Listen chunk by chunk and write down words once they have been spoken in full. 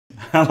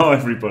Hello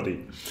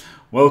everybody,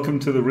 welcome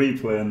to the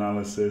replay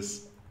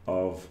analysis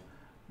of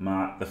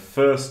the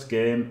first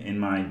game in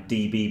my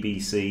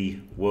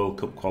DBBC World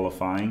Cup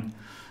qualifying.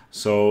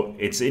 So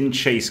it's in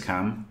chase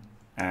cam,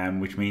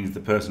 which means the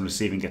person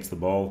receiving gets the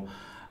ball.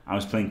 I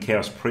was playing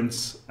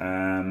Khaosprinz.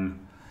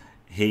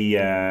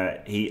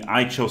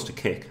 I chose to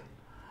kick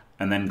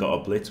and then got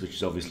a blitz, which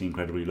is obviously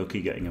incredibly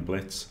lucky getting a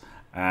blitz.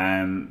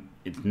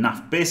 It's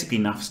basically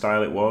NAF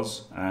style it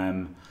was.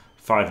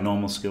 5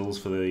 normal skills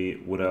for the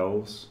Wood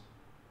Elves,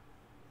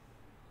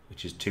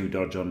 which is 2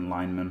 dodge on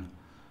linemen,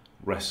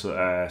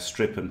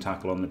 strip and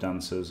tackle on the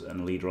dancers,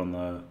 and leader on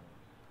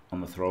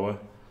the thrower.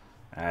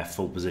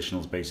 Full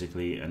positionals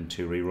basically, and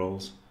 2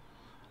 rerolls.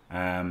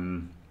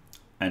 And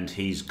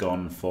he's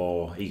gone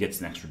for, he gets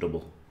an extra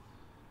double,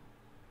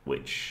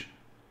 which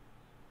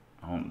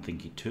I don't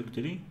think he took,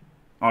 did he?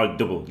 Oh,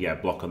 double, yeah,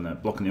 block on the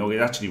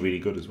it's actually really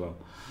good as well.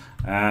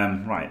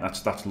 Right,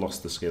 that's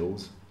lost the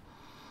skills.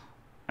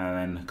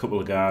 And then a couple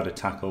of guard, a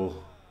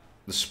tackle,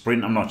 the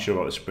sprint. I'm not sure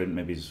about the sprint.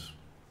 Maybe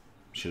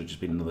should have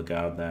just been another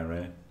guard there,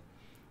 eh?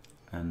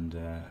 And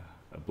a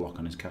block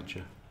on his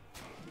catcher.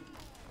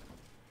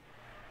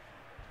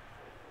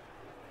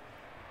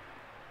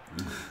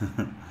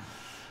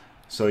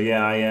 So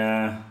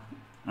yeah,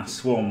 I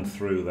swarmed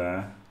through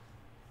there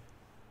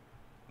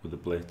with the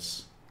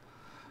blitz.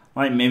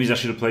 Like maybe I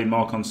should have played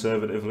more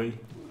conservatively,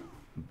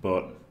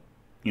 but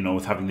you know,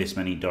 with having this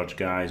many dodge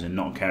guys and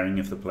not caring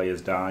if the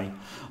players die,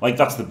 like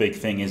that's the big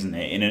thing, isn't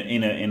it?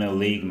 In a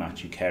league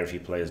match, you care if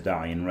your players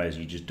die. In res,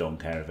 you just don't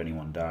care if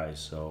anyone dies.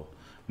 So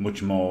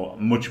much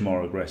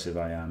more aggressive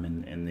I am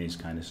in these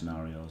kind of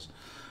scenarios.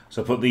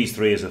 So I put these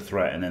 3 as a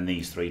threat, and then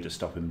these 3 to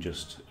stop him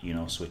just, you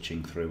know,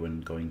 switching through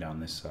and going down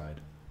this side,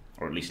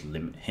 or at least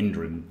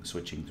hindering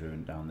switching through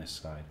and down this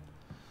side.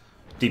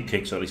 Deep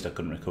kick, so at least I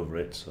couldn't recover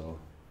it. So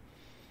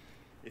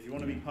if you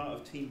want to be part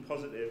of Team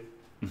Positive,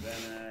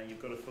 then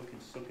you've got to fucking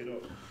suck it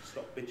up,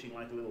 stop bitching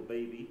like a little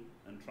baby,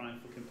 and try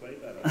and fucking play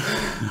better.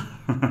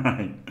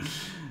 Right.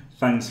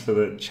 Thanks for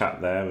the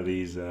chat there with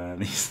these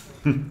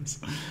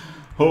things.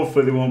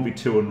 Hopefully they won't be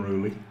too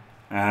unruly.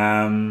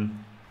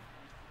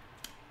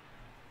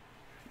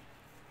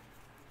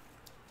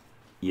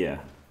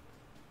 Yeah.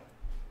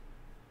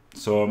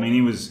 So I mean,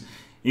 he was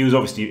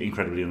obviously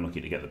incredibly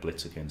unlucky to get the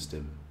blitz against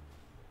him.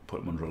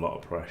 Put him under a lot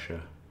of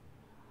pressure.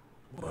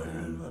 What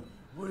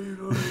are you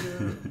doing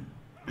here?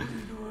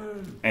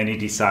 And he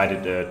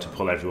decided to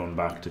pull everyone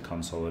back to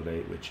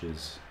consolidate, which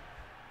is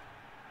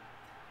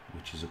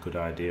a good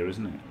idea,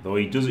 isn't it? Though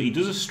he does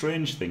a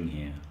strange thing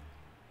here.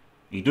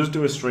 He does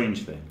do a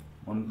strange thing.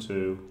 1,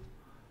 2,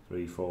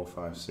 3, 4,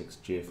 5, 6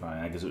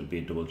 GFI. I guess it would be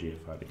a double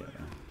GFI to get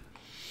there.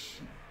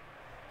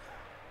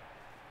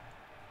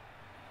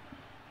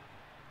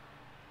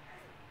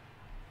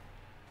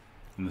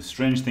 And the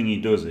strange thing he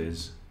does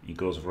is he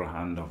goes for a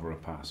handoff or a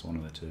pass, one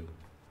of the two.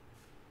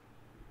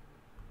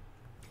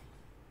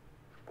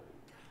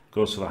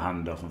 Goes for the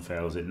handoff and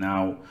fails it.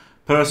 Now,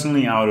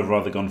 personally, I would have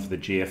rather gone for the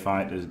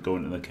GFI to go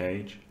into the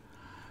cage.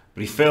 But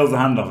he fails the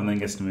handoff and then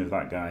gets to move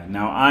that guy.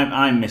 Now,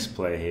 I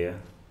misplay here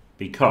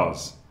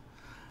because,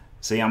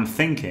 see, I'm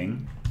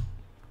thinking,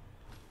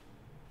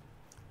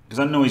 because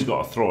I know he's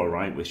got a thrower,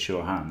 right, with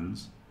sure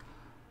hands.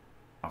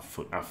 I've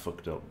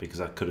fucked up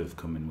because I could have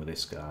come in with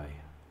this guy.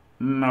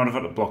 I would have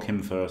had to block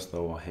him first,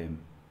 though, or him.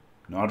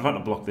 No, I'd have had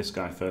to block this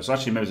guy first. So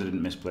actually, maybe I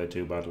didn't misplay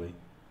too badly.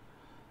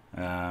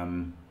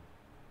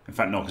 In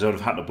fact, no, because I would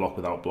have had to block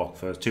without block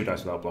first. 2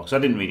 dice without block. So I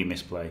didn't really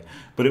misplay.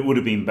 But it would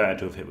have been better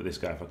to have hit with this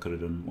guy if I could have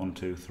done 1,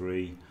 2,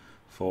 3,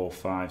 4,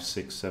 5,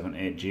 6, 7,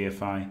 8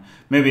 GFI.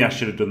 Maybe I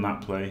should have done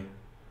that play.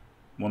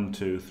 1,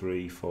 2,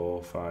 3,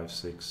 4, 5,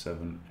 6,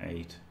 7,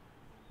 8.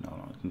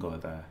 No, I can go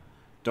there.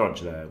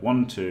 Dodge there.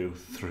 1, 2,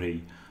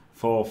 3,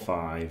 4,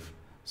 5,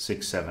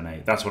 6, 7,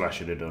 8. That's what I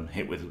should have done.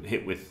 Hit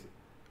with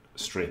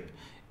strip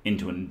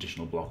into an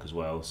additional block as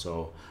well.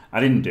 So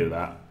I didn't do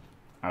that.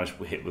 I was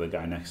hit with a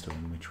guy next to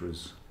him, which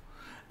was,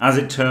 as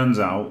it turns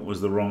out,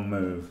 was the wrong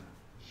move.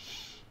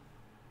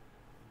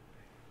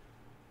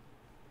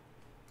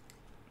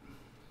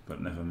 But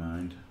never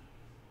mind.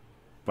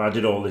 But I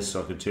did all this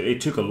so I could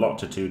it took a lot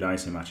to 2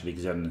 dice him actually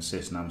because he had an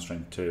assist and I'm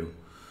strength 2.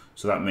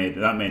 So that made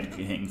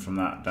hitting from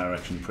that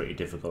direction pretty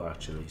difficult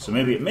actually. So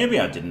maybe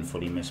I didn't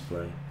fully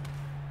misplay.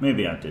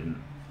 Maybe I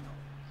didn't.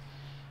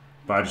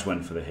 But I just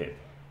went for the hit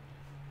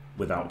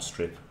without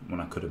strip when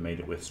I could have made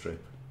it with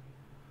strip.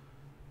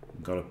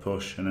 Got a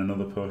push and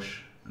another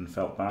push and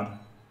felt bad.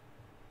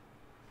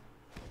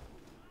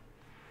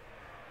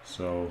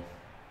 So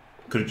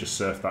could have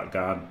just surfed that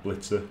guard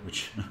blitzer,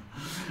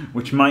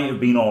 which might have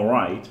been all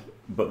right,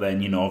 but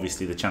then, you know,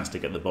 obviously the chance to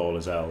get the ball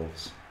as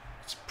Elves,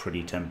 it's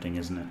pretty tempting,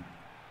 isn't it?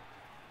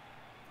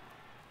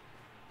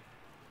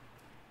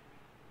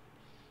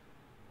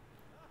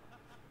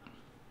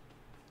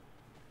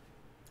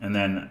 And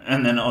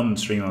then on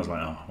stream I was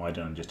like, oh, why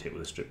don't I just hit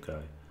with a strip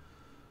guy?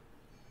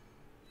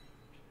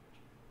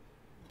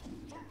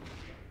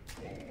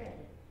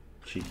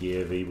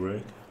 Cheeky AV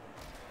break.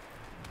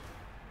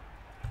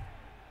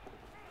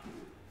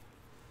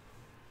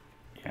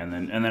 And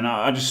then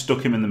I just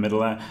stuck him in the middle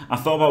there. I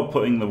thought about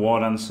putting the War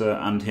Dancer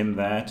and him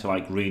there to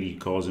like really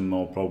cause him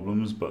more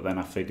problems, but then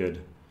I figured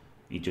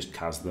he'd just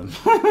cas them.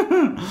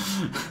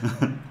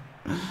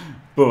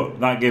 But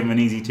that gave him an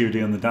easy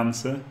 2D on the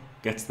Dancer.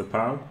 Gets the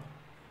POW.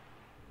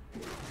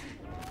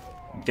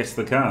 Gets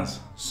the cas.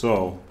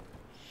 So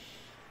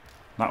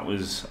that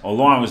was,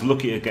 although I was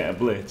lucky to get a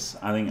blitz,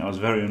 I think I was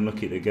very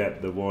unlucky to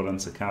get the War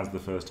Dancer cas the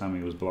first time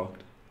he was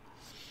blocked.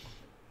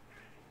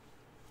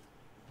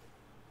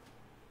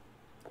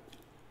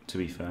 To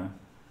be fair.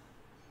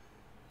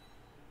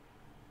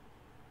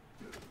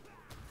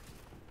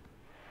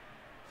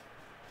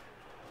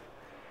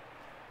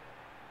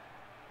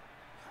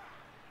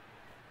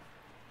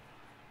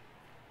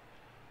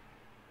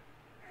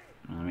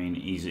 I mean,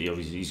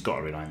 he's got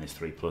to rely on this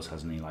 3+,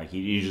 hasn't he? Like,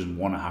 he doesn't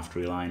want to have to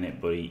rely on it,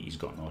 but he's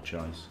got no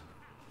choice.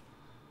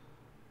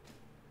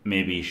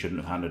 Maybe he shouldn't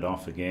have handed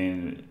off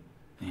again.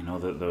 You know,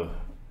 the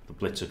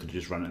blitzer could have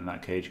just run it in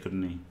that cage,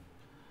 couldn't he?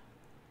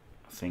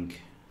 I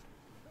think.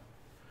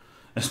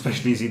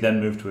 Especially as he then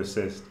moved to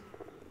assist.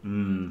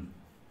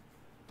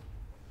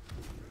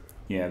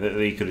 Yeah,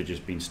 he could have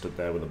just been stood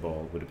there with the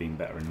ball. Would have been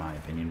better in my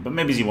opinion. But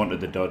maybe he wanted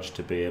the dodge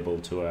to be able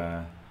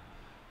to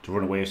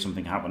run away if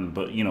something happened.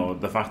 But, you know,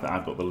 the fact that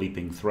I've got the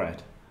leaping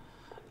threat,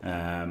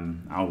 I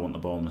want the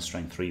ball in a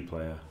strength 3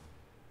 player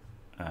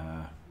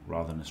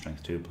rather than a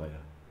strength 2 player.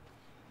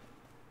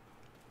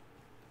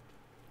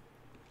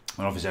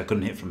 And obviously I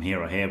couldn't hit from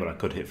here or here, but I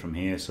could hit from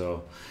here.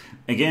 So,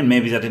 again,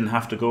 maybe I didn't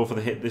have to go for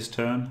the hit this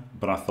turn.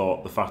 But I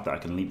thought the fact that I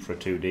can leap for a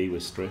 2D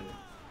with strip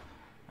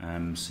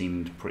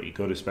seemed pretty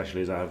good,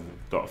 especially as I've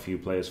got a few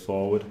players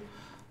forward.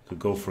 Could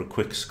go for a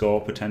quick score,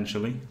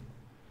 potentially.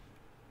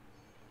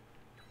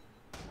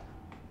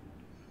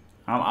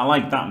 I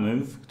like that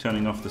move,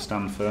 turning off the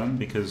stand firm,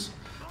 because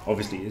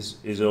obviously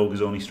his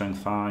Ogre's only strength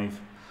 5.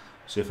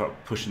 So if I'm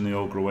pushing the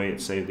Ogre away, it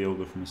saved the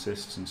Ogre from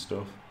assists and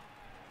stuff.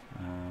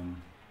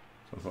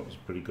 So I thought it was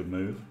a pretty good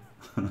move.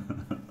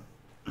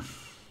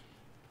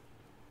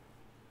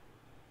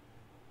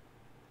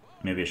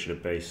 Maybe I should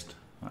have based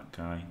that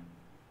guy.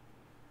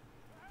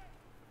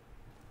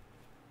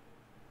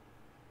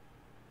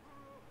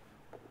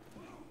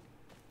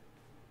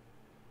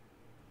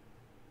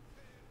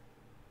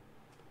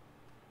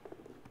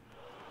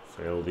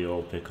 Failed the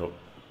all pickup.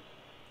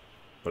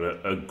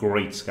 But a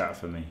great scat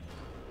for me.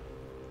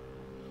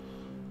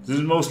 This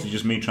is mostly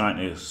just me trying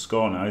to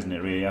score now, isn't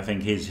it, really? I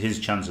think his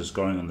chance of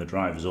scoring on the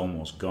drive is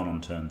almost gone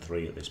on turn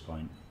 3 at this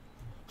point.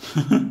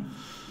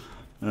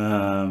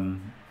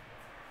 An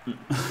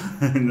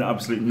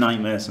absolute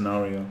nightmare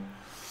scenario.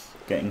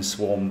 Getting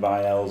swarmed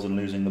by Elves and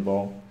losing the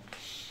ball.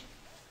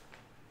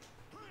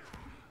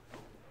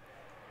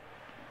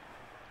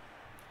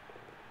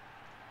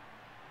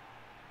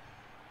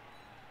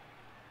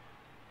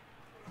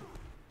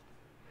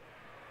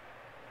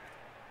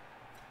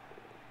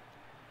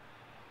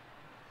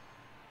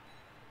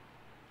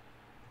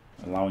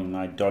 Allowing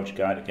my dodge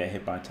guy to get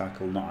hit by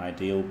tackle, not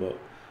ideal, but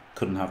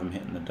couldn't have him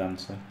hitting the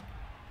Dancer.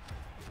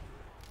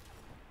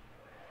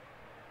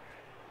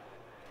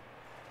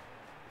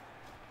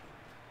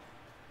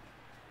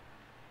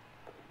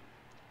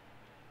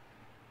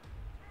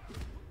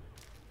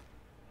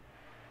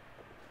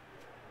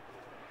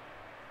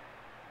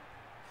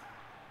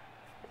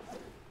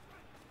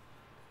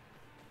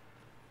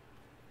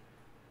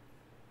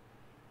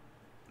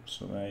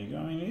 So there you go.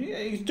 I mean,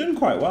 he's doing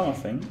quite well, I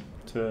think,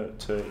 to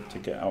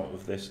get out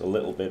of this a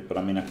little bit. But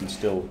I mean, I can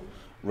still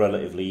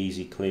relatively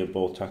easy clear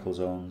both tackle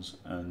zones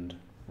and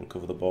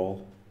recover the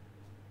ball.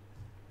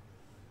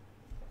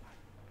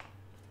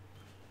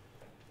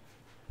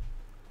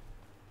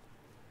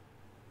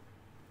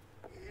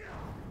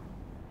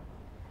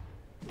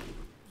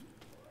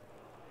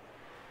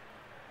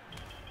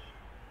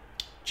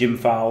 Gym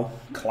foul,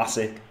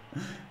 classic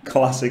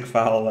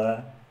foul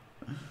there.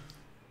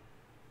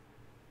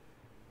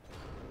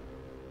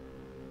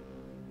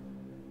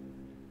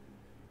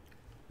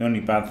 The only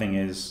bad thing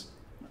is,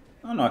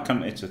 oh no, I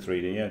can't. It's a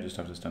 3D. Yeah, I just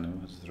have to stand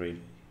in. It's a 3D.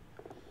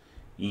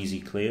 Easy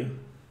clear.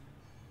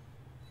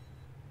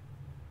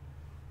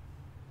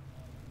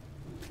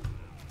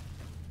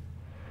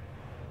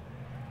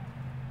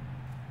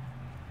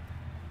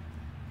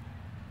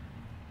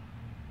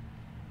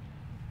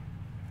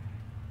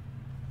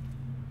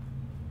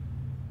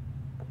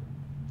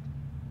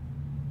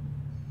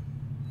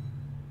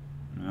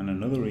 And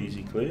another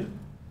easy clear.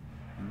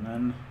 And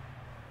then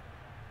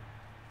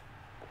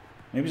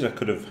maybe I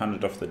could have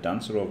handed off the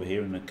Dancer over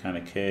here in a kind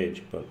of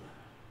cage, but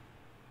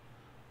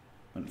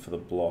went for the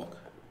block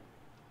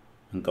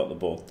and got the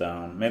both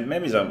down.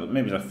 Maybe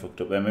I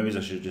fucked up there. Maybe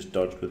I should have just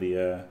dodged with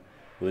the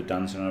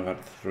Dancer and I've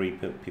had 3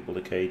 people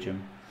to cage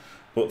him.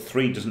 But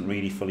 3 doesn't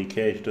really fully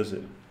cage, does it?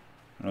 And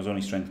I was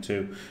only strength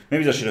 2.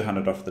 Maybe I should have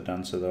handed off the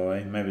Dancer though,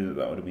 eh? Maybe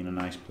that would have been a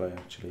nice play,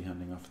 actually,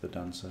 handing off the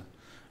Dancer.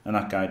 And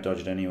that guy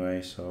dodged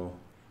anyway, so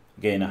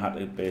again I had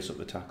to base up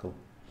the tackle.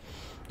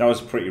 That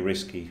was pretty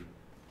risky,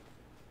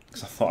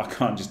 because I thought I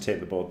can't just take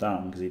the ball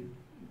down, because he'd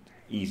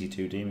easy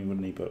 2D me,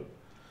 wouldn't he? But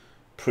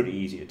pretty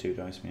easy to 2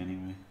 dice me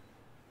anyway.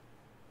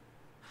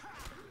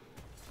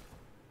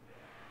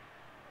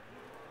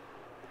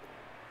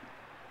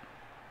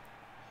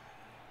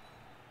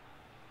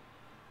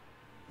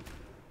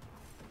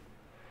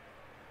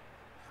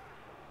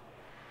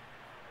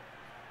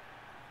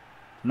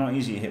 Not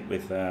easy to hit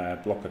with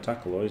block or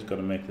tackle though. He's got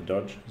to make the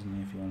dodge, isn't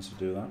he, if he wants to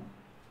do that.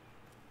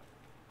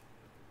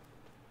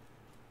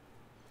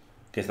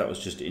 Guess that was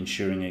just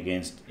ensuring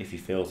against if he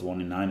fails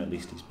 1 in 9, at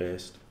least he's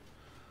based,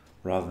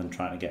 rather than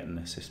trying to get an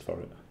assist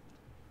for it.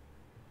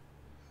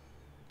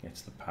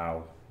 Gets the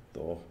POW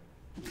though.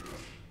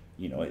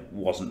 You know, it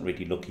wasn't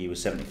really lucky. He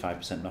was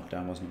 75%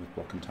 knockdown, wasn't he, with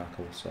block and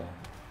tackle, so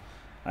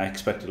I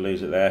expected to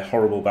lose it there.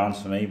 Horrible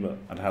bounce for me, but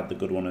I'd had the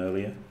good one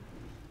earlier.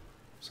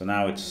 So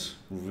now it's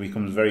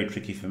becomes very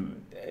tricky for me.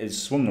 It's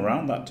swung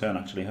around that turn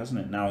actually, hasn't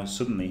it? Now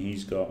suddenly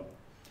he's got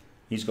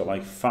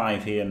like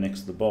 5 here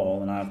next to the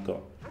ball, and I've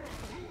got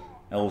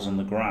Elves on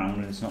the ground,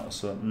 and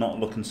it's not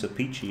looking so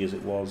peachy as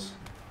it was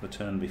the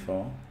turn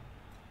before.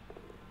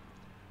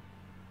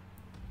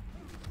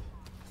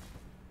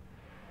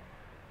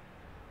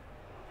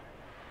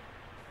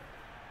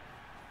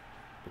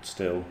 But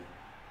still,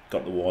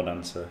 got the war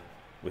dancer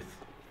with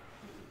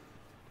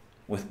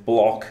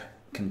block,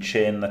 can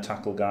chain the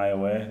tackle guy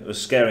away. It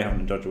was scary having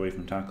to dodge away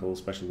from tackle,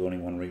 especially with only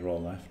 1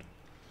 reroll left.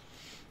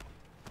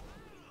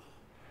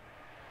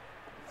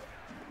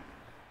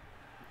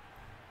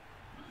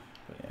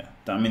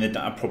 I mean,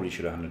 I probably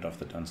should have handed off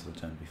the dancer the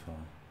turn before.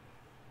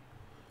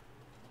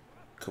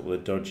 A couple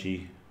of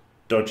dodgy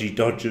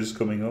dodges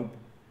coming up.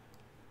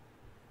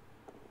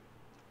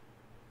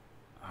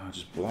 Oh, I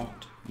just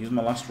blocked. Used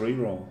my last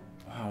reroll.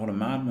 Wow, what a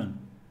madman.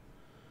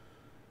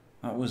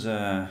 That was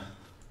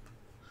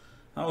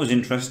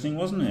interesting,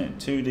 wasn't it?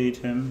 2D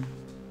to him.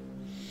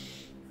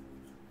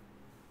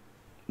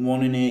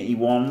 1 in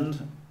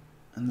 81,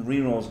 and the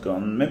reroll's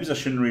gone. Maybe I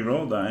shouldn't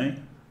reroll that, eh?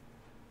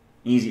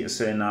 Easy to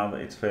say now that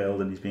it's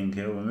failed and he's being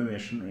killed, but maybe I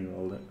shouldn't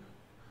re-roll it.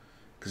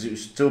 Because it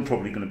was still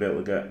probably going to be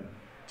able to get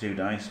 2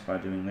 dice by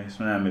doing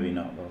this. Nah, maybe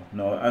not though.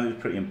 No, I was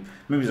pretty...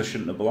 Maybe I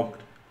shouldn't have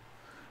blocked.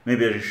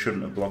 Maybe I just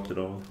shouldn't have blocked at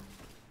all.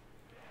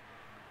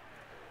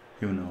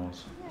 Who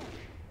knows?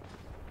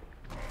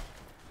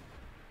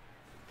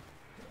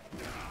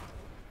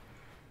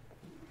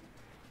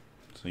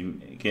 So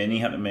again, he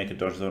had to make a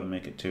dodge though to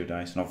make it 2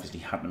 dice, and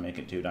obviously had to make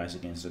it 2 dice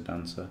against a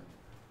dancer.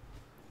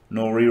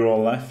 No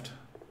reroll left.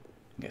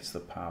 Gets the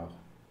POW.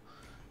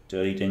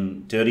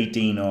 Dirty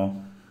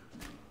Dino.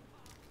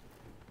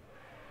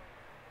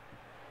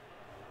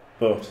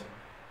 But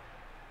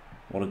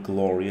what a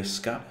glorious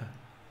scatter.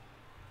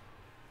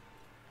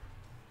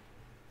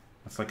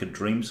 That's like a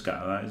dream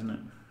scatter, that, isn't it?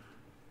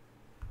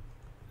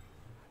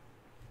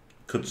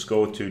 Could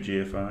score with 2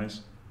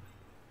 GFIs.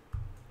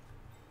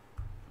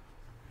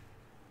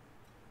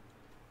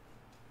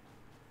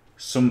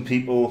 Some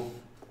people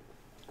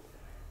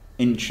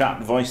in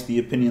chat voiced the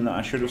opinion that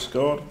I should have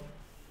scored.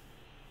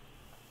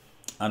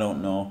 I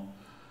don't know.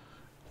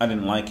 I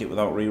didn't like it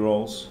without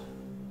rerolls.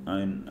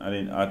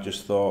 I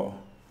just thought,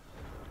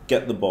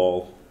 get the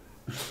ball,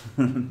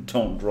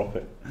 don't drop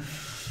it.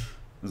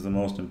 Is the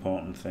most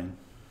important thing.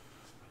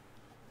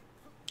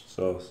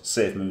 So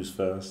safe moves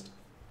first.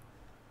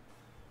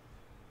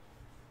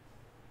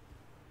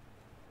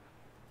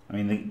 I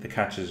mean, the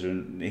catches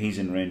are he's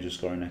in range of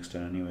scoring next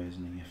turn anyway,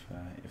 isn't he?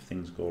 If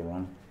things go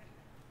wrong,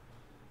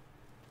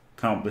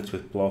 can't blitz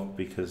with block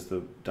because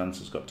the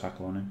dancer's got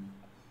tackle on him.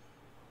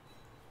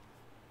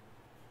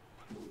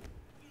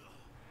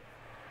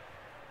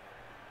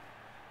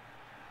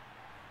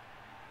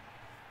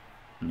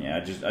 Yeah,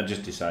 I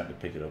just decided to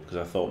pick it up because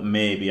I thought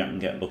maybe I can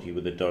get lucky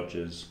with the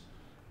dodges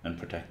and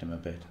protect him a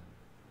bit.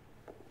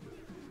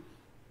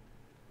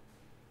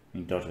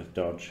 You dodge with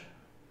dodge.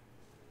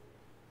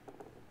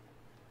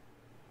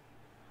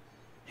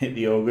 Hit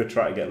the ogre,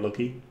 try to get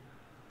lucky.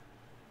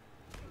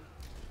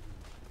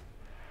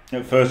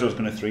 At first I was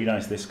going to 3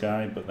 dice this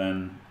guy, but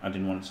then I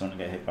didn't want someone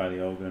to get hit by the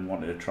ogre and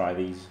wanted to try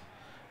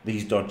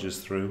these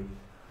dodges through.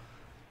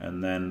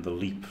 And then the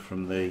leap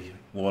from the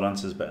war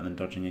dancer is better than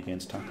dodging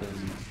against tackle,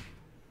 isn't it?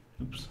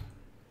 Oops.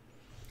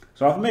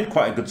 So I've made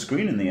quite a good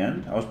screen in the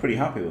end. I was pretty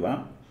happy with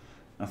that.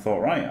 I thought,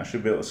 right, I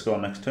should be able to score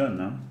next turn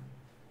now.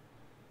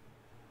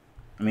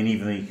 I mean,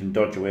 even though you can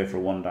dodge away for a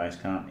 1 dice,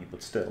 can't you?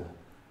 But still,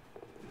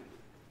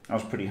 I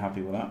was pretty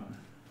happy with that.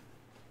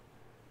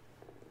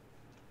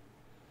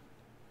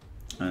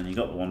 And you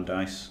got the 1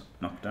 dice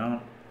knocked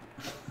down.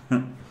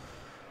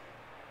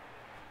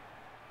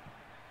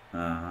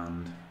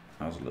 And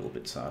I was a little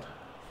bit sad.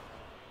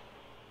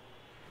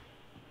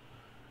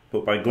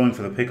 But by going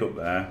for the pickup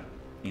there,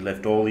 he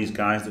left all these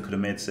guys that could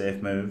have made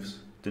safe moves.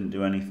 Didn't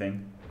do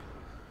anything.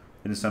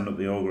 Didn't stand up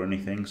the ogre or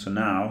anything. So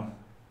now,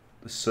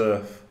 the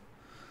surf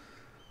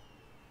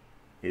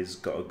is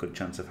got a good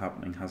chance of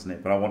happening, hasn't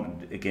it? But I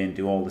want to, again,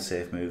 do all the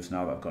safe moves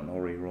now that I've got no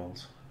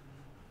rerolls.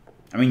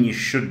 I mean, you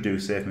should do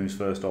safe moves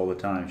first all the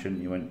time,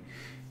 shouldn't you?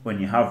 When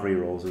you have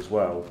rerolls as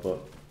well, but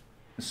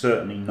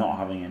certainly not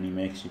having any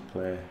makes you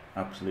play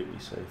absolutely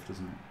safe,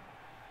 doesn't it?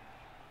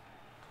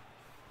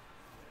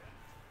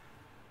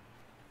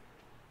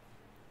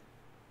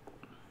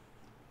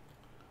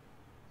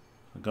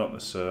 I got the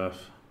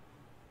surf.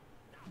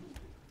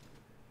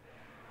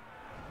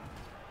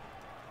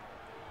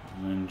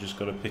 And then just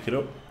got to pick it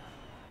up.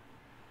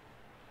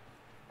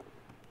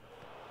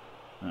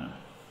 Yeah.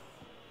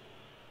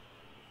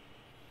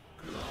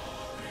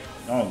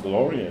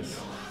 glorious.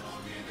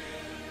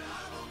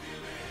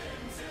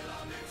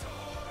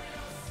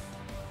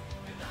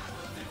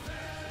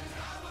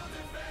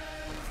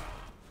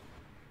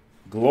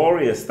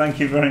 Glorious. Thank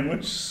you very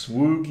much,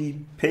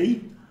 Swoogie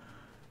P.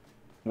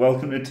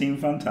 Welcome to Team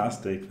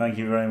Fantastic. Thank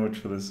you very much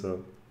for the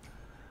sub.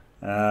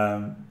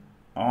 And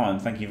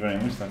thank you very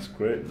much. That's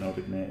great.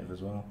 Nordic native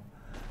as well.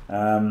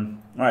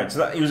 Right, so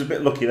that, he was a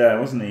bit lucky there,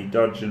 wasn't he?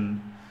 Dodge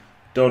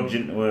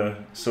into a...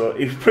 So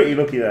he was pretty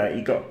lucky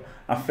there.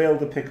 I failed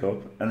the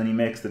pickup, and then he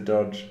makes the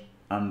dodge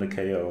and the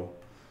KO.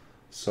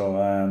 So,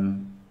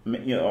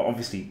 you know,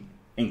 obviously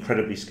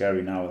incredibly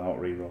scary now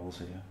without rerolls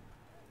here.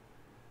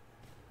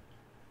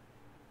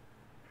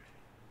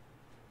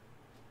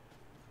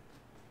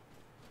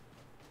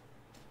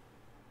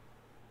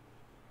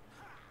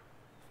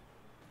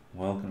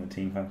 Welcome to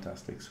Team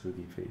Fantastic,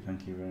 Swoogie P.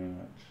 Thank you very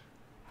much.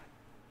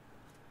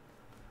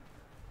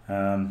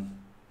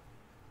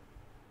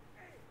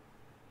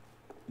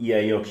 Yeah,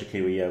 Yorkshire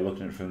Kiwi, yeah,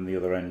 looking at it from the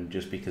other end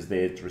just because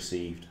they'd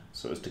received.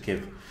 So as to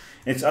give...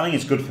 I think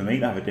it's good for me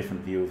to have a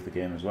different view of the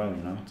game as well,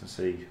 you know, to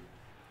see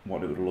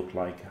what it would look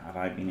like had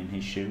I been in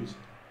his shoes.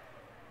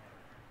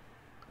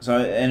 So,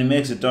 and he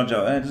makes a dodge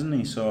out there, doesn't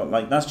he? So,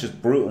 like, that's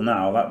just brutal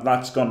now.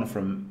 That's gone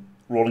from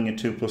rolling a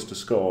 2+ to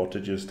score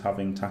to just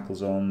having tackle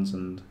zones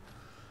and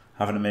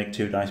having to make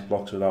 2 dice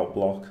blocks without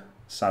block.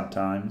 Sad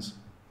times.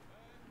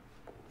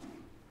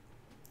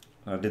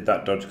 I did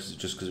that dodge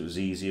just because it was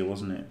easier,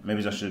 wasn't it?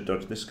 Maybe I should have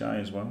dodged this guy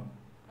as well.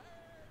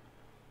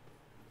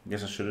 I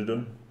guess I should have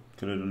done.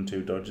 Could have done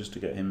 2 dodges to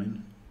get him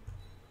in.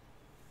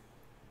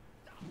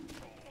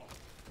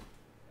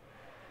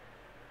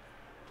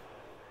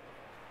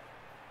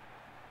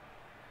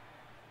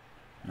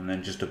 And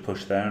then just a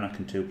push there and I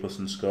can 2+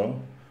 and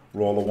score.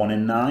 Roll a 1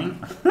 in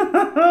 9.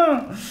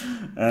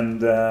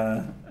 And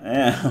yeah,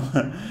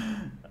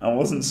 I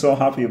wasn't so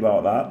happy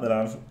about that.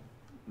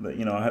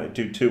 You know, I had to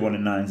do 2 1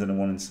 in 9s and a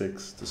 1 in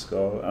 6 to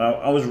score.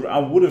 And I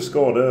would have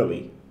scored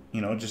early,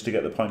 you know, just to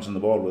get the points on the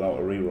board without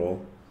a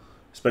reroll.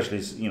 Especially,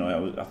 you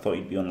know, I thought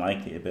he'd be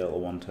unlikely to bail a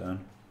 1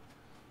 turn.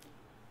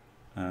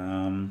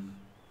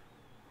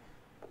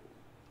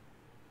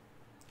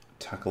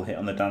 Tackle hit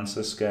on the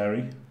dancer,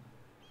 scary.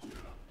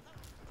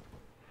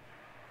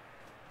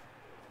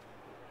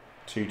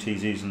 2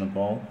 TZs on the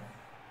ball.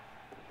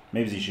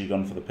 Maybe he should have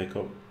gone for the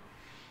pickup.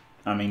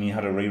 I mean, he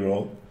had a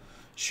reroll.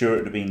 Sure, it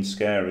would have been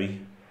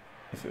scary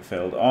if it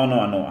failed. Oh no,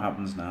 I know what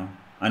happens now.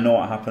 I know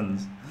what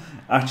happens.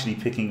 Actually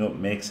picking up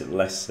makes it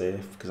less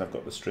safe because I've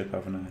got the strip,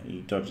 haven't I? He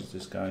dodges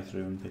this guy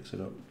through and picks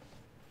it up.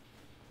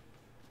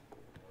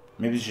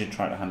 Maybe you should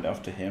try to hand it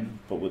off to him,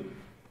 but with,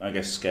 I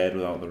guess, scared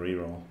without the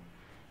reroll.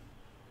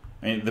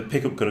 I mean, the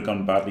pickup could have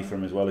gone badly for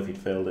him as well if he'd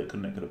failed it,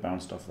 couldn't it? Could have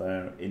bounced off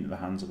there into the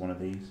hands of one of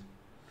these.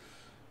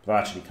 But that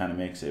actually kind of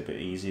makes it a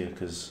bit easier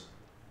because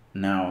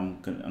now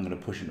I'm going to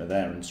push him to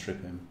there and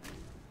strip him.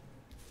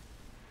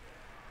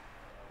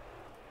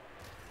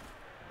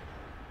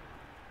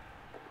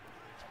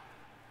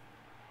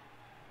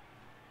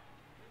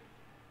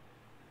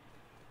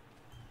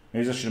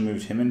 Maybe I should have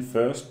moved him in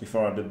first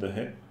before I did the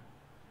hit.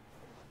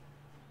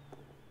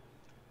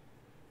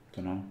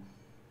 Don't know.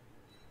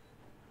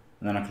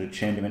 And then I could have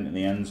chained him into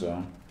the end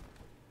zone.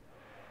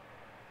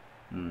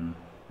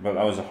 But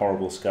that was a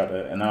horrible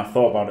scatter. And then I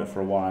thought about it for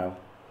a while.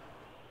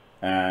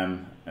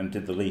 And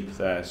did the leap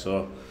there.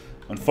 So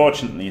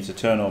unfortunately it's a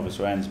turnover,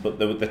 so it ends. But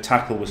the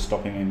tackle was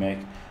stopping me make.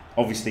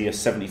 Obviously a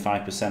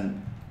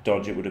 75%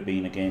 dodge it would have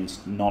been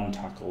against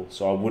non-tackle.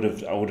 So I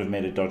would have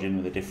made a dodge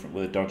in with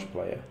a dodge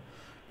player.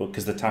 But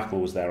because the tackle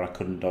was there, I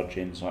couldn't dodge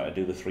in, so I had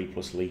to do the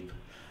 3+ leap.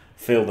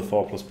 Failed the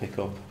 4+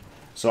 pickup.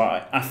 So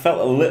I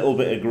felt a little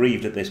bit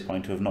aggrieved at this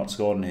point to have not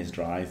scored in his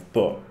drive,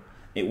 but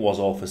it was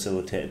all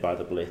facilitated by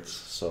the blitz,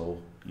 so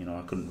you know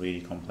I couldn't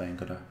really complain,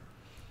 could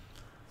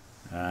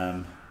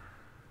I?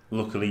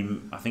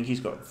 Luckily, I think he's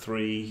got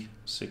 3,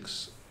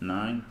 6,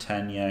 9,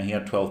 10. Yeah, he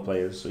had 12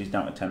 players, so he's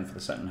down to 10 for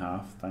the second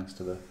half, thanks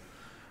to the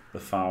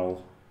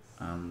foul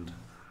and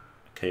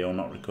KO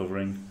not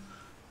recovering.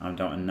 I'm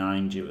down to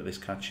 9 due to this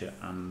catcher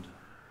and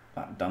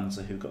that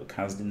dancer who got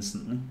cased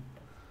instantly,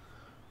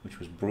 which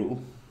was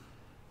brutal.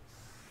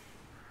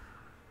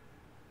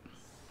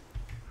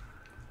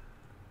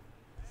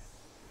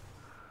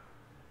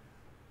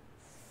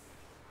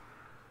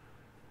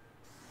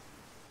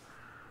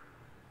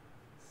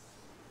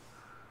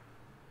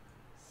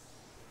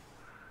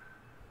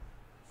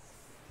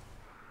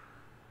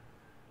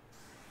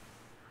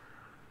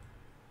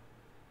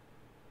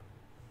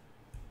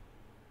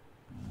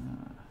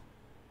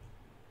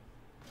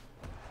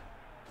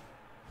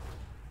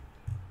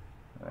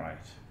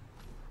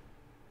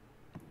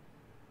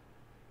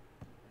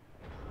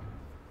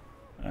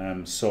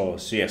 So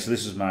this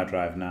is my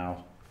drive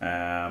now.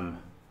 Back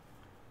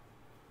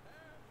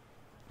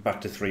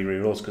to 3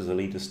 rerolls because the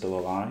leader's still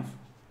alive.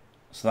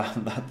 So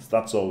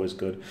that's always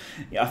good.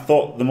 Yeah, I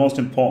thought the most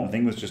important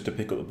thing was just to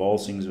pick up the ball,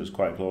 seeing as it was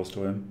quite close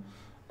to him.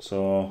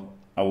 So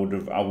I would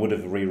have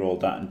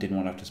rerolled that and didn't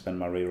want to have to spend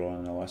my reroll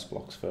on LS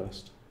blocks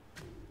first.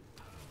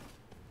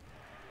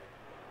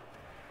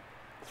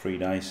 3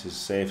 dice is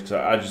safe, because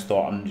I just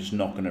thought I'm just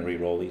not going to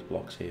re-roll these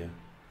blocks here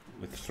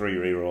with 3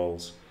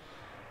 re-rolls.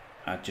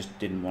 I just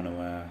didn't want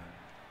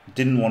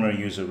to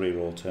use a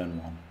re-roll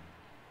turn 1.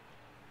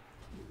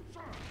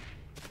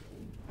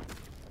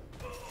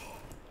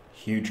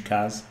 Huge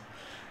Kaz.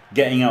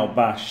 Getting out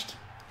bashed.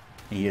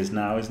 He is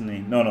now, isn't he?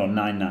 No,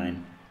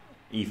 9-9.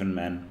 Even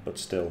men, but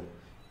still.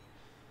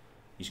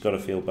 He's got to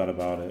feel bad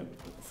about it.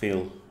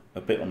 Feel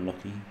a bit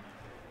unlucky.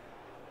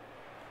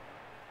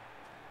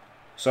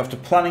 So after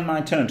planning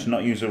my turn to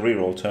not use a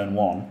reroll turn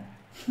 1,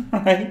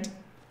 right?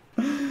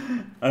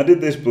 I did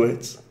this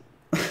blitz.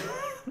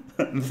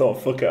 And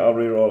thought, fuck it, I'll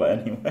reroll it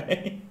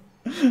anyway.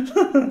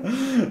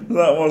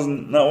 that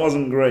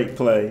wasn't great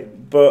play.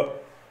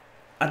 But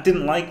I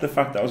didn't like the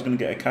fact that I was going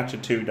to get a catcher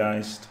 2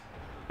 diced,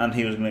 and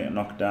he was going to get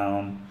knocked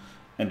down,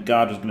 and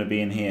guard was going to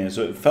be in here.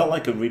 So it felt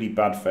like a really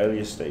bad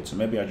failure state. So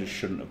maybe I just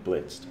shouldn't have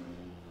blitzed,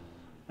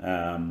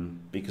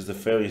 because the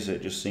failure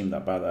state just seemed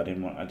that bad that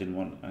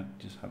I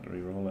just had to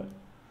re-roll it.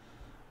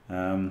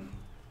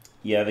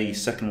 Yeah, the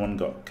second one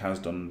got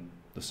cast on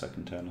the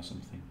second turn or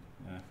something.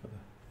 For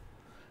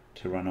the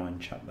Tyranno in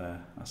chat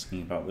there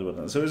asking about the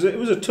ward. So it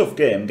was a tough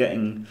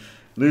game,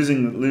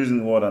 losing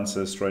the ward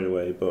answer straight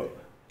away, but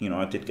you know,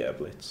 I did get a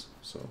blitz,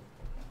 so.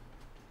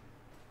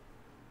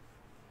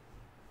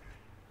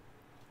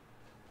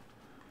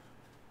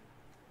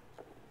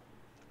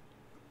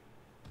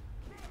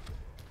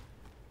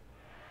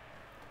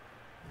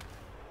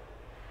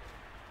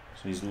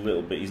 So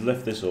he's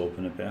left this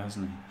open a bit,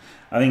 hasn't he?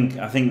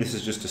 I think this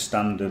is just a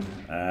standard.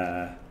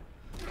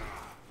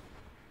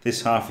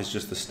 This half is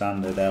just the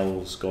standard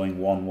Elves going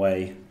one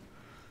way.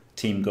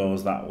 Team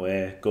goes that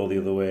way, go the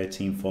other way,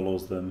 team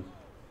follows them.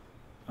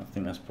 I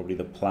think that's probably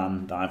the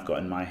plan that I've got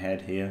in my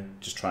head here,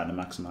 just trying to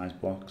maximise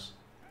blocks.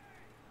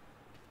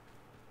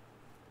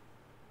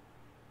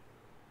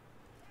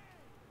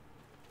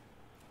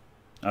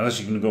 I was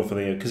actually going to go for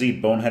the, because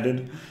he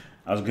boneheaded,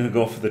 I was going to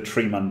go for the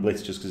 3-man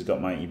blitz just because he's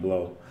got Mighty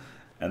Blow.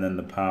 And then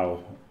the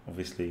POW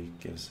obviously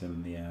gives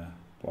him the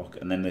block.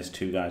 And then there's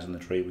 2 guys on the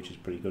tree, which is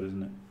pretty good,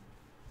 isn't it?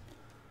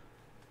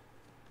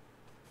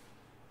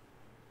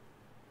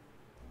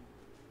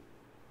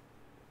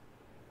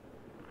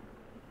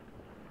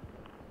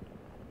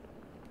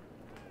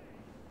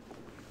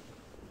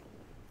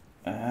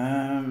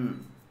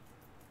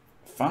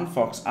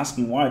 Fanfox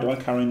asking, why do I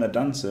carry in the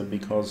Dancer?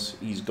 Because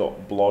he's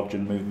got Blodge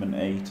and Movement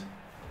 8,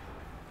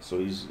 so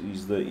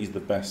he's the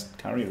best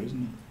carrier,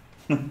 isn't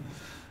he?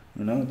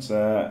 You know, it's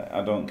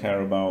I don't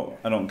care about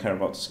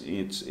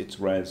its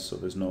res, so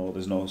there's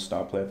no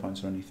star player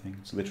points or anything.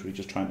 It's literally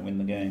just trying to win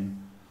the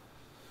game.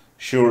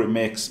 Sure, it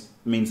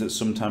means that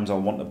sometimes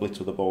I'll want to blitz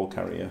with a ball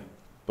carrier,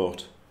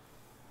 but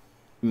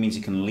it means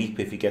he can leap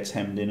if he gets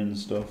hemmed in and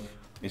stuff.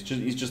 He's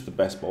just the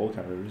best ball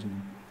carrier, isn't he?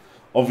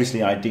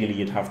 Obviously, ideally,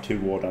 you'd have 2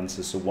 ward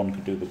answers, so one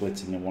could do the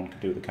blitzing and one could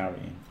do the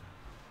carrying.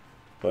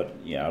 But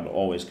yeah, I'd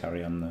always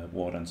carry on the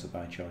ward answer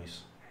by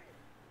choice.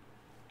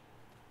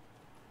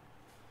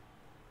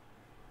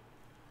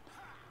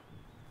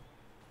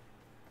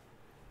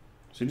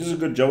 So he does a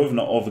good job of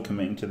not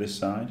overcommitting to this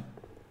side.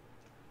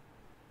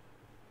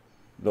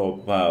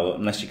 Though, well,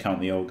 unless you count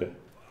the Ogre.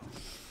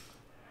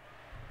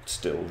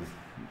 Still,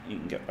 you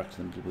can get back to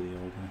them with the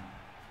Ogre.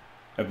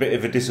 A bit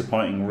of a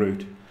disappointing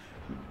route.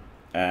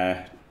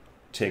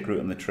 Take root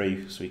on the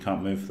tree, so he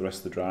can't move for the rest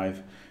of the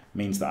drive,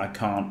 means that I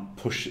can't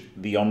push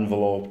the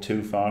envelope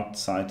too far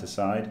side to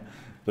side,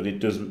 but it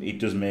does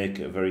make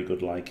a very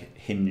good like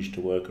hinge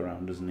to work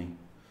around, doesn't he?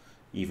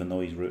 Even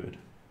though he's rooted.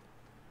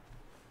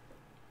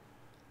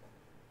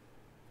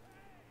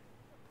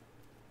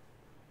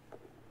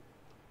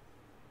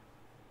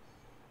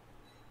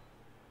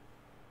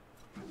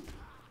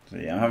 So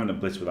yeah, I'm having a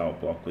blitz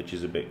without block, which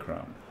is a bit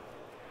crap.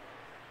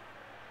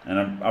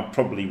 And I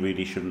probably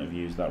really shouldn't have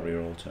used that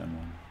reroll turn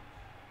 1.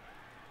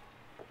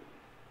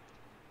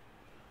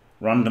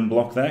 Random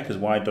block there, because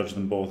why dodge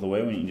them both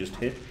away when you can just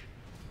hit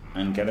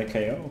and get a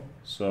KO?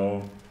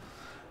 So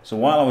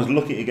while I was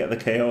lucky to get the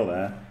KO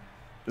there,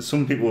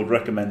 some people would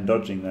recommend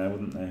dodging there,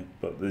 wouldn't they?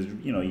 But there's,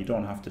 you know, you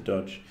don't have to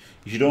dodge.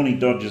 You should only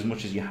dodge as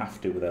much as you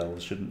have to with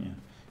Elves, shouldn't you?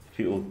 If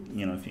people,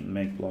 you know, if you can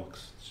make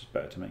blocks, it's just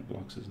better to make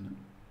blocks, isn't it?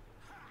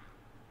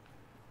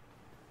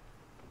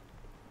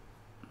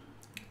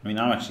 I mean,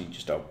 I'm actually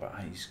just out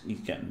by. He's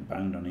getting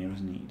banged on here,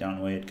 isn't he? Down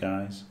to 8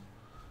 guys.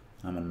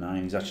 I'm a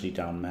 9. He's actually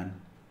down men.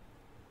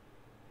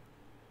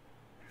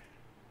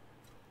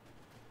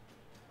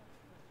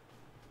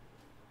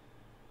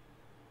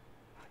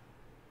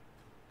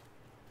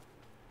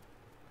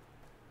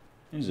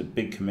 It's a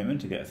big commitment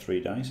to get a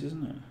 3 dice,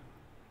 isn't it?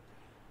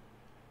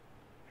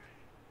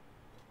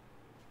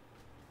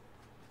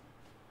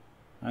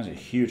 That's a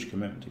huge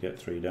commitment to get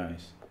 3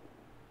 dice.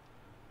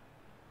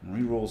 And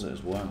re-rolls it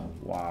as well.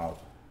 Wow.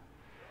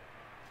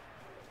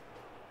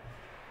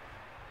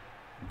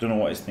 I don't know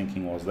what his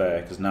thinking was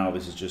there, because now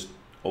this has just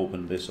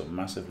opened this up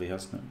massively,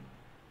 hasn't it?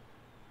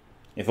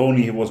 If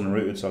only he wasn't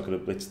rooted so I could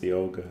have blitzed the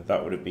Ogre,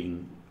 that would have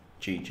been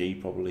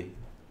GG probably.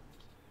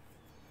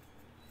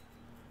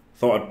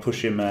 Thought I'd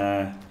push him.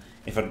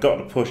 If I'd got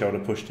to push, I would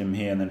have pushed him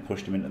here and then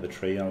pushed him into the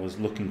tree. I was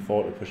looking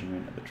forward to pushing him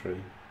into the tree.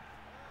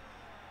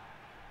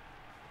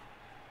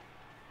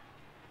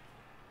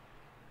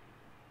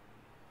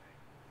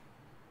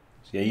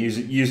 So yeah,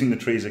 using the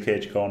tree as a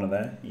cage corner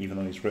there, even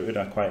though he's rooted,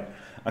 I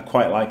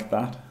quite like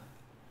that.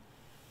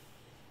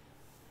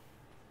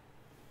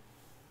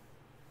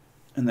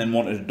 And then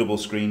wanted a double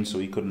screen so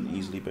he couldn't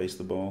easily base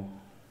the ball.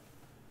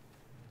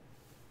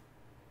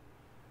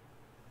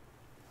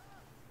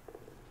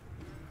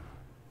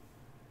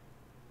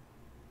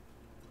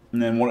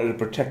 And then wanted to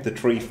protect the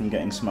tree from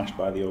getting smashed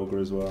by the ogre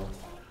as well.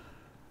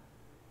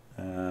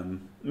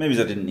 Maybe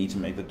I didn't need to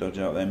make the dodge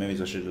out there.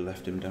 Maybe I should have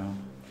left him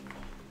down.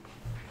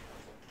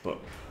 But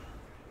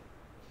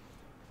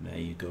there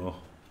you go.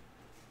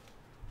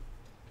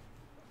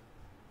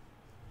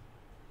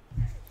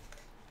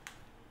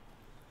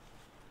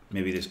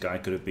 Maybe this guy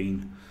could have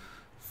been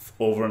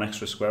over an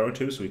extra square or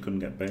two so he couldn't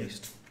get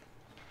based.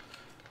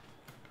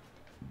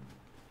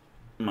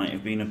 Might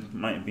have been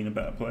a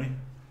better play.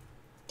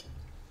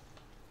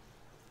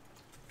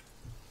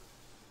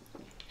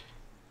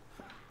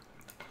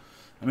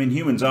 I mean,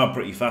 humans are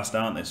pretty fast,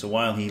 aren't they? So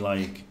while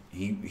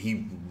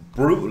he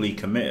brutally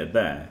committed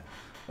there,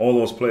 all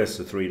those players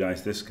to 3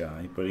 dice this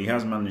guy, but he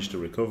has managed to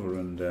recover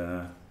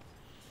and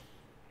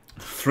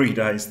 3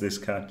 dice this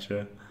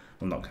catcher,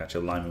 well not catcher,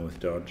 lineman with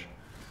dodge,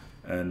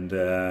 and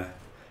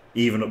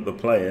even up the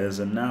players,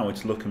 and now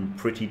it's looking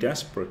pretty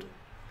desperate.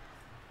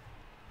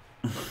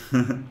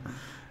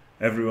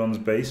 Everyone's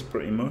base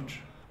pretty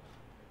much,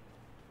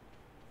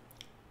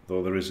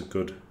 though there is a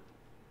good.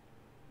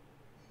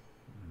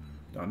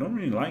 I don't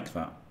really like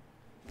that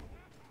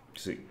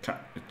because it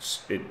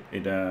traps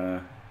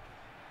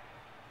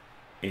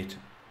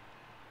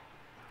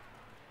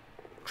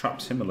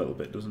him a little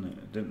bit, doesn't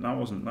it? That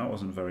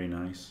wasn't very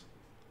nice.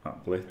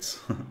 That blitz,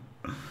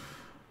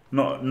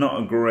 not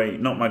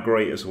my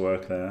greatest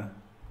work there.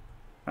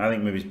 I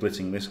think maybe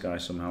blitzing this guy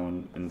somehow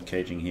and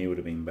caging here would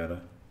have been better,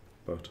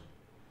 but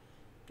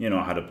you know,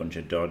 I had a bunch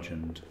of dodge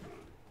and.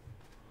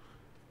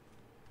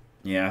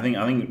 Yeah, I think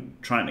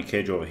trying to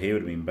cage over here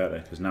would have been better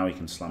because now he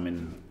can slam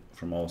in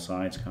from all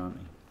sides, can't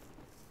he?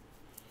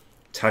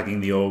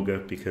 Tagging the ogre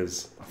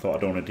because I thought I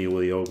don't want to deal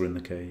with the ogre in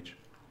the cage.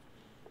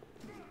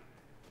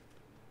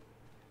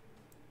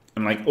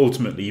 And like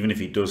ultimately, even if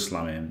he does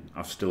slam in,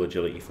 I've still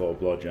agility 4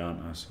 blodge,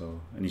 aren't I?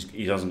 So and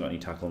he hasn't got any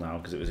tackle now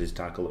because it was his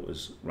tackle that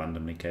was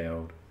randomly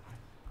KO'd.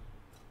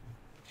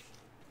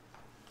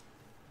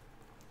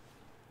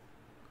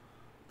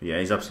 But yeah,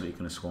 he's absolutely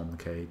going to swarm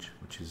the cage,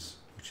 which is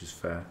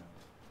fair.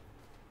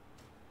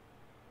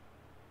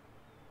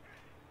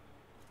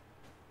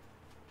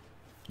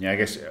 Yeah, I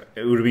guess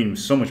it would have been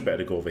so much better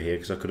to go over here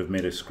because I could have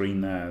made a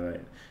screen there.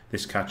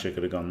 This catcher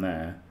could have gone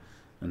there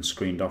and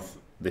screened off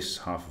this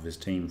half of his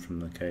team from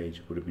the cage.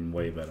 It would have been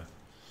way better.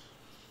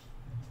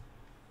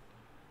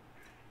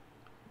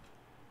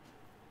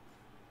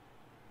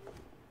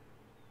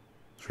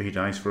 Three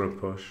dice for a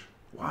push.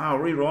 Wow,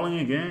 re-rolling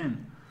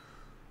again.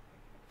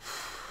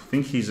 I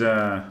think he's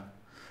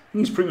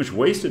pretty much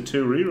wasted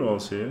 2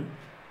 re-rolls here.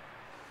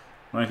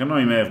 Like, I know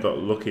he may have got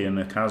lucky in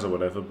the Kaz or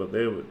whatever, but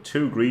there were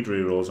 2 greed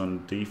rerolls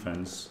on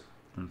defense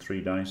and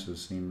 3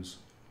 dices seems.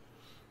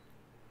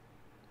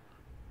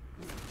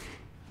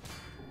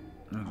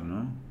 I don't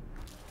know.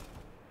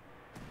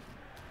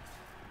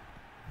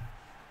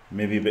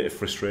 Maybe a bit of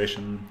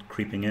frustration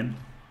creeping in.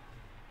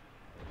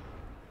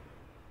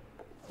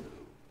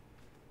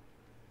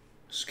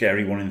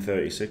 Scary 1 in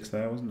 36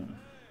 there, wasn't it?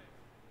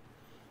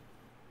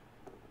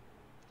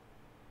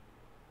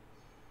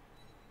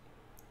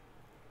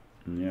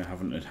 And yeah,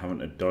 having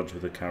to dodge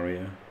with a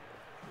carrier,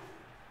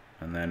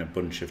 and then a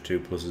bunch of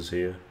 2+s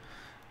here.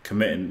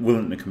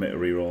 Willing to commit a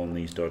reroll on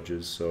these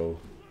dodges, so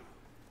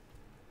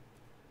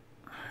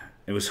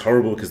it was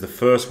horrible because the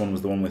first one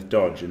was the one with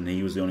dodge, and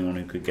he was the only one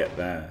who could get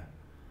there,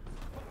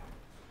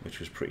 which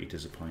was pretty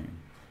disappointing.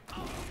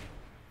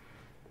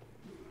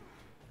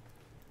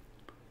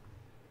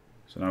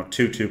 So now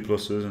 2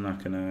 2+s, and I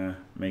can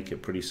make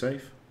it pretty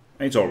safe.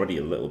 It's already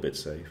a little bit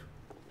safe.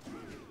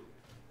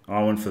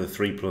 I went for the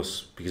 3+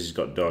 because he's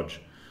got dodge,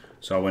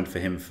 so I went for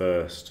him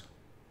first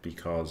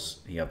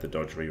because he had the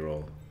dodge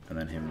reroll, and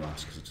then him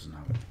last because it doesn't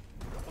have it.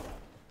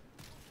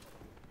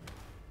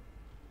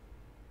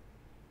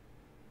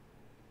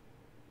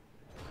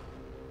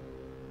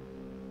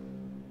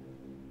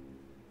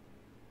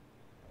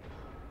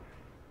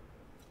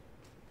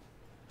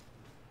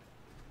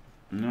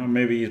 No,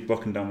 maybe he's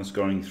blocking down the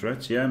scoring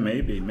threats. Yeah,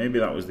 maybe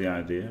that was the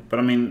idea. But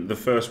I mean, the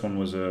first one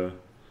was a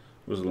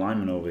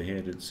lineman over here.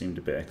 It seemed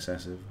a bit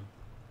excessive.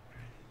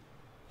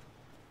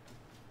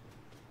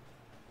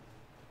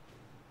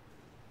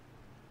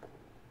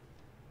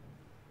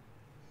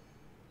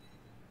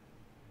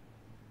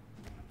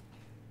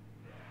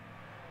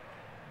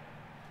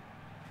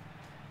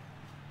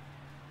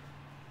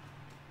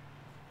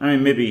 I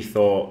mean, maybe he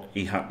thought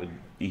he had to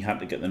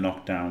get the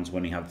knockdowns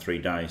when he had 3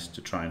 dice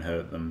to try and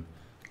hurt them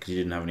because he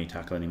didn't have any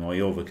tackle anymore.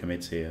 He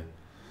overcommits here,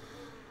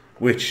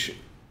 which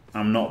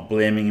I'm not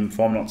blaming him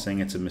for. I'm not saying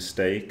it's a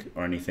mistake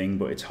or anything,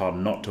 but it's hard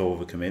not to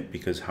overcommit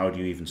because how do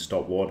you even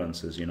stop war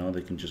dancers? You know,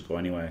 they can just go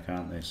anywhere,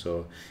 can't they?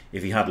 So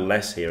if he had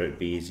less here, it'd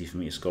be easy for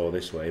me to score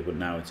this way, but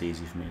now it's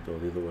easy for me to go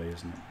the other way,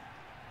 isn't it?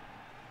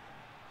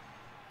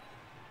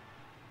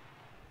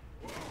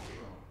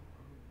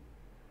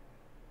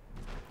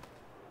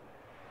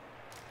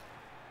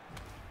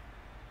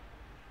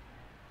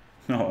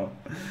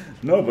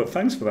 No, but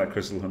thanks for that,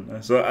 Crystal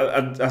Hunter. So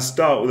I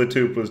start with a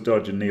 2+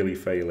 dodge and nearly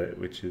fail it,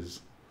 which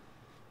was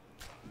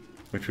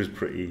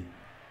pretty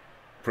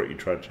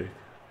tragic.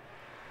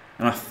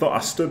 And I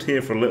stood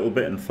here for a little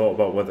bit and thought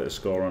about whether to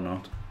score or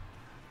not.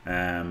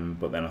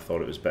 But then I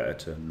thought it was better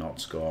to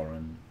not score,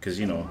 and because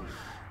you know,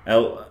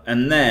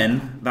 and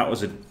then that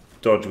was a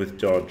dodge with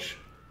dodge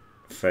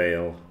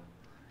fail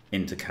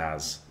into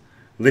Kaz.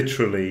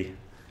 Literally,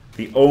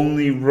 the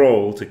only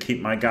roll to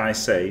keep my guy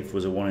safe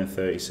was a 1 in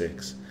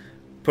 36.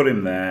 Put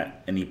him there,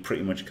 and he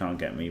pretty much can't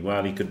get me.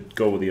 Well, he could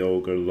go with the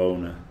ogre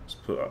loner.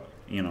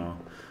 You know,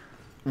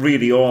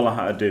 really all I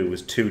had to do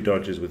was 2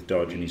 dodges with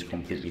dodge, and he's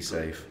completely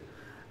safe.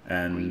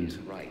 And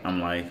I'm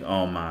like,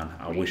 oh man,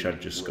 I wish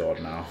I'd just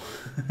scored now.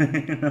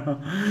 You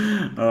know?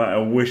 I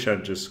wish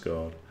I'd just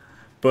scored.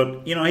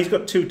 But, you know, he's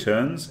got 2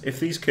 turns. If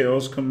these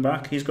KOs come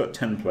back, he's got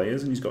 10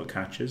 players and he's got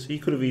catches. He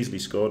could have easily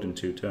scored in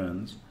 2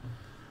 turns.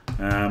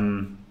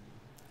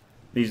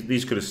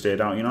 These could have stayed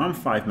out. You know, I'm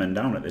 5 men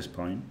down at this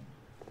point.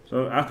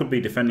 So I could be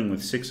defending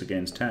with 6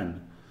 against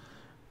 10.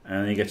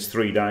 And he gets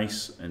 3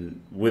 dice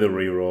and with a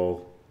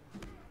reroll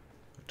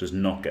does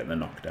not get the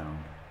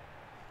knockdown.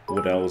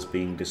 Wood Elves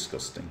being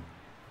disgusting.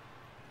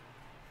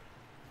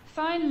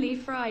 Finally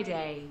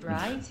Friday,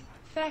 right?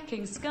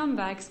 Fecking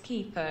scumbags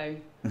keepo.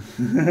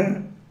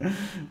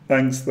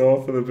 Thanks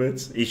Thor for the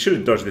bits. He should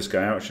have dodged this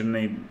guy out, shouldn't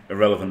he?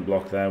 Irrelevant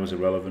block there was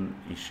irrelevant.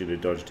 He should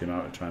have dodged him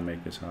out to try and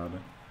make this harder.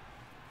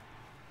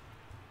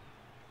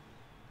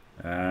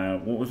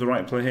 What was the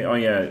right play here? Oh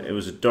yeah, it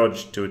was a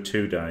dodge to a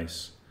 2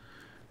 dice.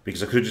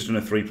 Because I could have just done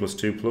a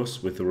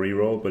 3+2+ with the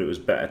reroll, but it was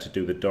better to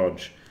do the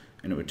dodge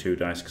into a 2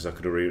 dice because I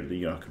could have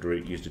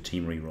used a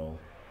team reroll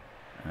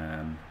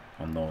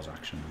on those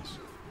actions.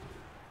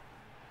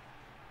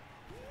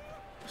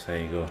 So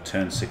there you go,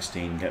 turn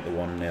 16, get the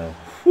 1-0.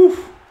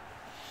 Whew.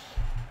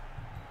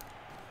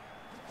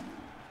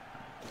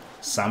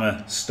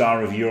 Sama,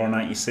 star of Euro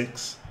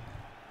 96.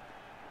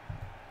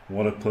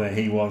 What a player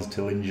he was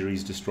till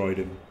injuries destroyed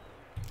him.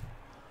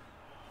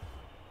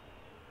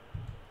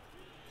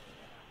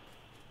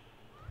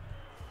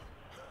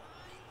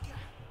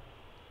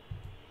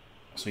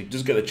 So he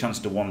does get the chance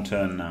to 1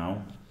 turn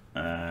now,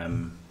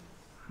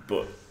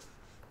 but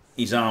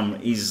his arm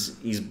he's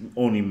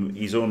only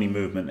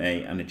movement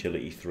 8 and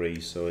agility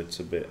 3, so it's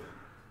a bit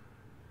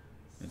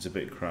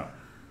crap.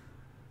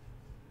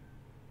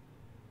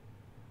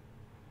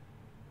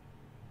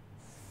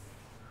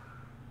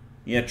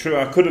 Yeah, true.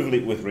 I could have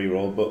leaped with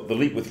reroll, but the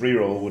leap with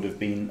reroll would have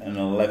been an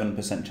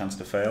 11% chance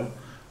to fail,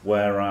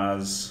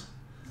 whereas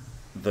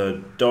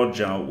the dodge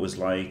out was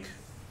like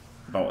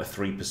about a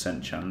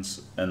 3%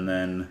 chance, and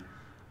then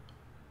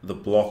the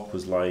block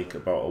was like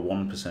about a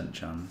 1%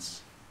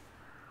 chance,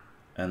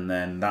 and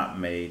then that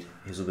made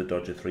his other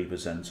dodge a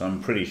 3%. So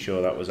I'm pretty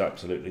sure that was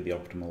absolutely the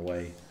optimal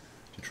way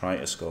to try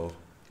to score.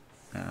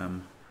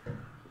 The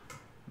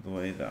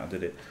way that I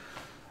did it.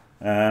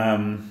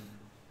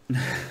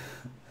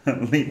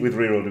 Leap with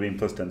reroll would have been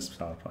 +10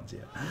 star points,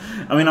 yeah.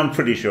 I mean, I'm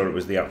pretty sure it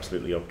was the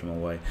absolutely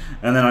optimal way.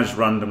 And then I just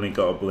randomly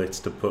got a blitz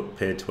to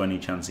pay 20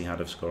 chance he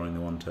had of scoring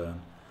the 1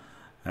 turn.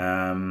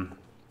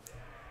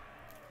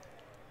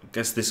 I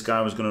guess this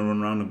guy was going to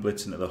run around and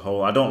blitz into the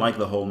hole. I don't like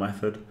the hole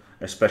method,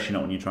 especially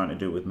not when you're trying to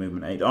do it with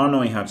movement 8. Oh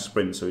no, he had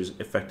sprint, so he's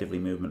effectively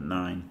movement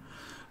 9.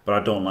 But I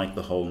don't like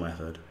the hole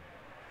method.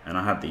 And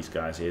I had these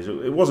guys here.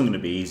 So it wasn't going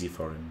to be easy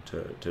for him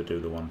to do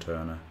the 1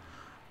 turner.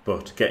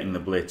 But getting the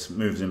blitz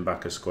moves him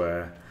back a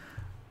square,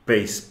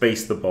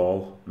 base the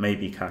ball,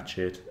 maybe catch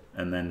it,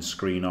 and then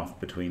screen off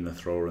between the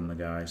thrower and the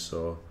guy.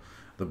 So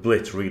the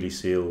blitz really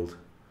sealed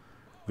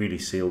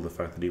the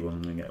fact that he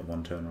wasn't going to get a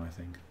 1 turner, I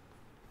think.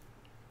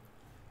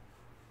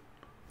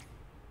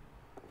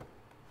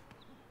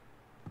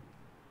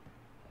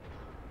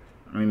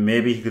 I mean,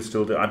 maybe he could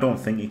still do it. I don't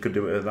think he could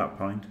do it at that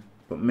point,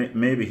 but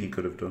maybe he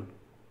could have done.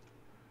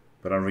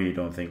 But I really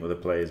don't think with the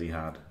players he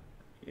had,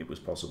 it was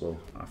possible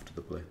after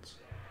the blitz.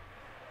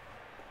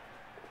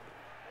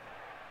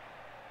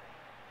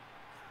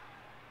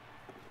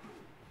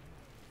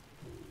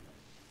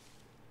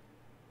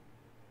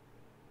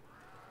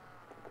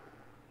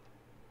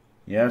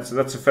 Yeah, so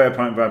that's a fair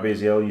point by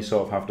BZL. You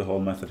sort of have to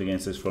hold method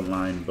against this front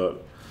line,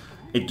 but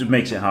it just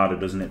makes it harder,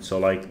 doesn't it? So,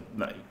 like,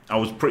 I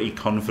was pretty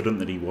confident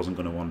that he wasn't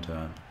going to 1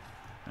 turn.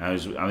 I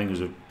think it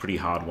was a pretty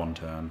hard 1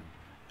 turn,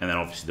 and then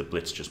obviously the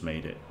blitz just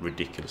made it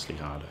ridiculously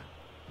harder.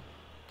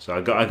 So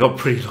I got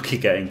pretty lucky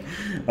getting,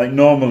 like,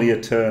 normally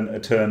a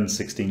turn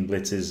 16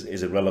 blitz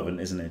is irrelevant,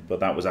 isn't it? But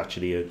that was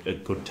actually a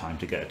good time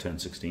to get a turn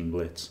 16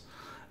 blitz.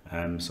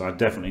 So I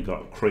definitely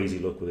got crazy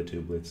luck with the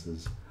 2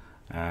 blitzes.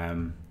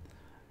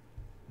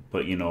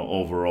 But you know,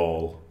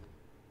 overall,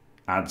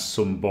 had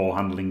some ball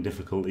handling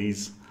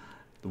difficulties.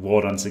 The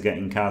war dancer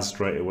getting Kaz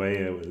straight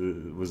away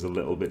was a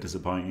little bit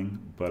disappointing,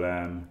 but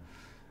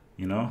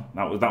you know,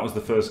 that was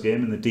the first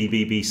game in the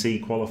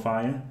DBBC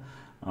qualifier.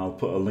 I'll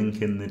put a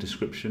link in the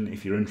description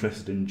if you're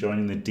interested in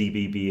joining the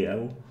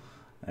DBBL,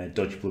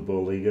 Dutch Blood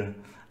Bowl Liga.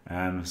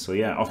 So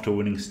yeah, off to a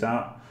winning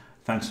start.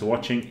 Thanks for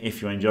watching.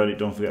 If you enjoyed it,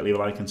 don't forget to leave a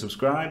like and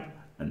subscribe,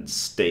 and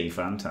stay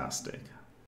fantastic.